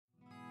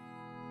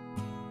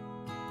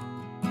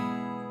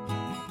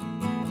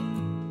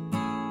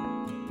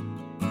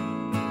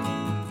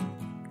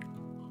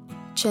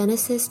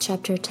Genesis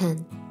chapter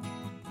 10.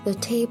 The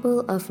Table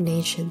of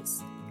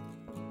Nations.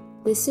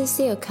 This is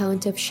the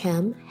account of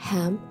Shem,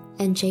 Ham,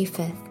 and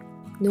Japheth,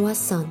 Noah's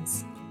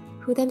sons,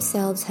 who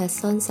themselves had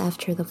sons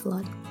after the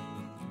flood.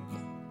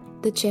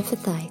 The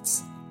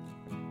Japhethites.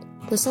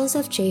 The sons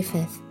of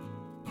Japheth: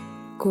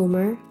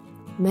 Gomer,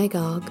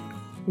 Magog,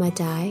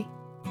 Madai,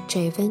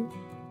 Javan,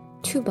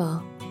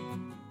 Tubal,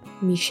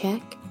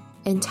 Meshach,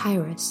 and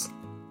Tyrus.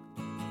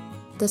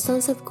 The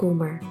sons of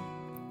Gomer: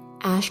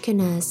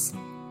 Ashkenaz,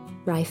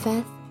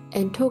 Riphath,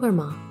 and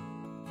Togarmah.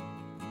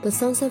 The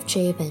sons of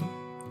Javan: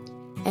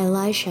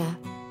 Elisha,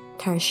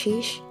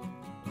 Tarshish,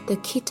 the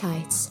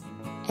Kittites,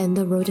 and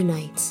the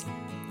Rodanites.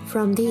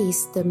 From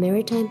these, the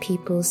maritime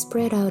people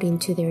spread out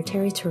into their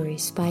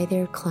territories by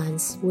their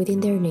clans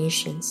within their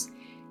nations,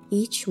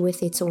 each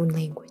with its own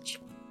language.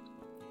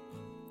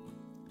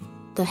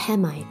 The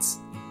Hamites.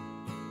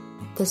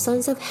 The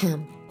sons of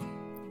Ham: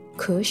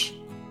 Cush,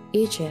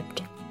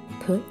 Egypt,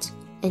 Put,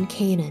 and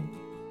Canaan.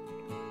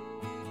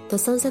 The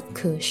sons of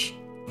Cush: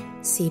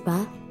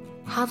 Seba,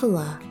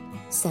 Havilah,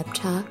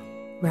 Septa,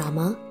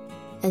 Ramah,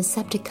 and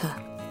Septica.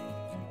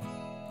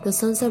 The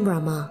sons of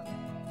Ramah: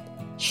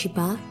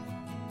 Sheba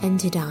and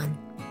Dedan.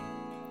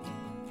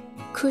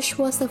 Cush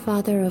was the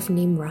father of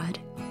Nimrod,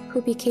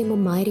 who became a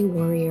mighty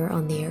warrior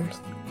on the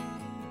earth.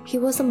 He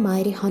was a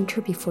mighty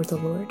hunter before the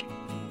Lord.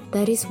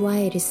 That is why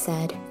it is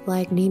said,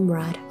 like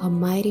Nimrod, a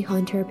mighty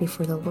hunter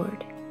before the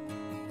Lord.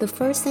 The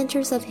first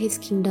centers of his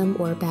kingdom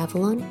were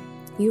Babylon,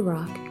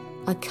 Uruk,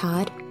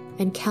 Akkad,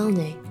 and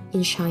Calneh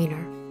in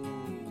Shinar.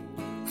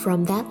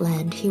 From that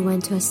land he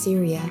went to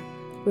Assyria,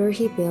 where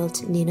he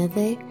built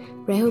Nineveh,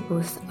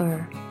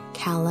 Rehoboth-ur,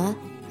 Calah,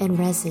 and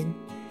Rezin,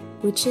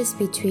 which is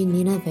between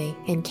Nineveh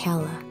and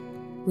Calah,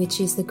 which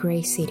is the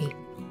great city.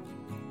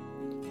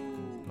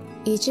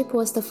 Egypt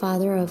was the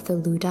father of the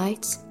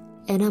Ludites,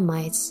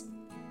 Enamites,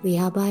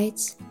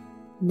 Lehabites,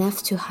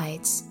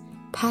 Naphtuhites,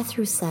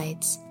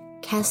 Pathrusites,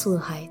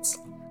 Casluhites,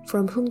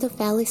 from whom the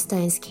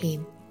Philistines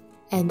came,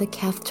 and the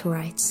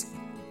Caphtorites.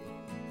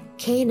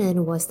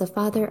 Canaan was the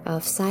father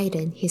of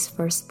Sidon, his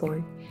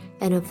firstborn,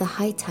 and of the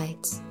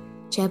Hittites,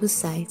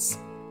 Jebusites,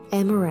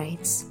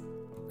 Amorites,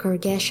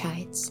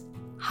 Girgashites,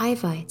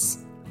 Hivites,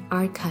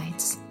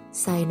 Archites,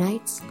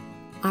 Sinites,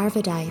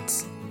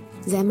 Arvadites,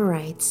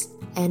 Zemarites,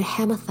 and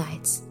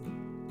Hamathites.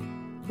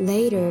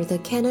 Later, the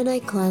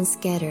Canaanite clans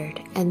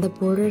scattered, and the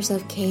borders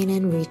of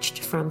Canaan reached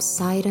from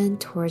Sidon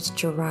towards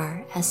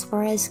Gerar as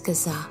far as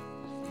Gaza,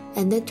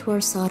 and then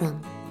towards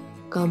Sodom,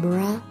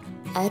 Gomorrah,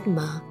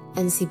 Admah,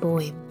 and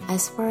Zeboim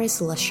as far as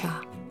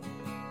Lasha.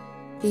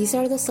 These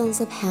are the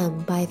sons of Ham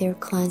by their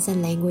clans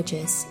and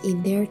languages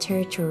in their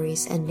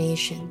territories and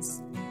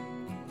nations.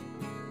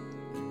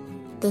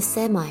 The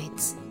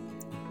Semites.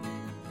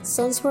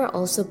 Sons were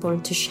also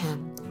born to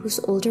Shem, whose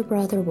older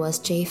brother was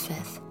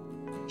Japheth.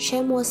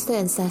 Shem was the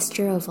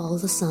ancestor of all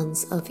the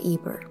sons of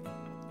Eber.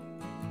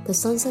 The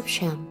sons of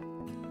Shem: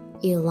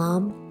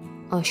 Elam,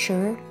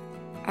 Ashur,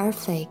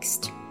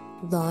 Arphaxad,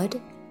 Lud,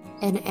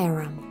 and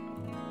Aram.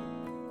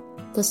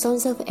 The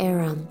sons of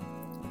Aram: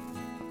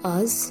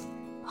 Uz,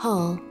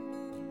 Hul,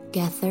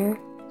 Gether,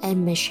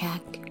 and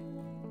Meshach.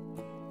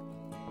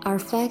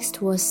 Arphaxad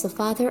was the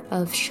father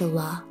of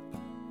Shelah,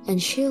 and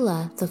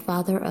Shelah the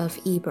father of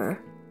Eber.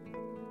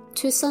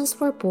 Two sons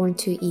were born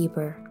to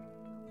Eber.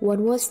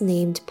 One was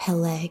named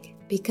Peleg,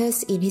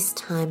 because in his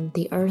time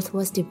the earth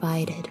was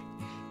divided.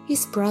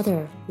 His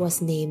brother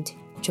was named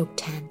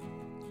Joktan.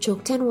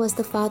 Joktan was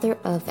the father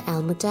of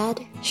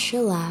Almodad,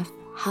 Shelah,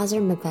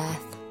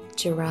 Hazarmaveth,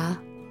 Jerah,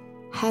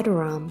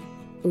 Hadoram,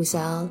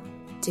 Uzal,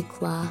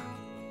 Diklah,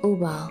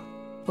 Obal,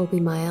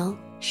 Obimael,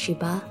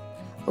 Sheba,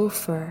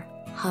 Ophir,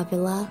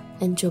 Havilah,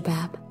 and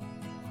Jobab.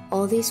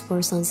 All these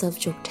were sons of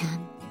Joktan.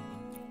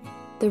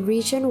 The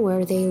region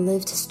where they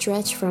lived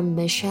stretched from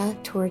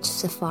Mesha towards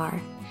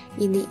Sephar,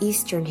 in the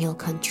eastern hill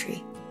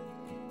country.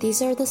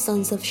 These are the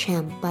sons of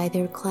Shem by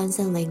their clans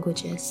and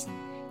languages,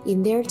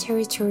 in their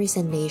territories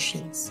and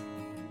nations.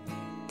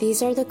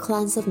 These are the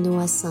clans of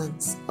Noah's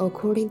sons,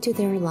 according to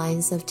their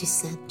lines of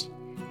descent,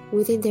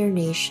 within their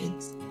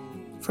nations,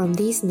 from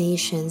these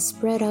nations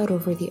spread out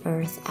over the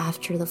earth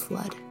after the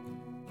flood.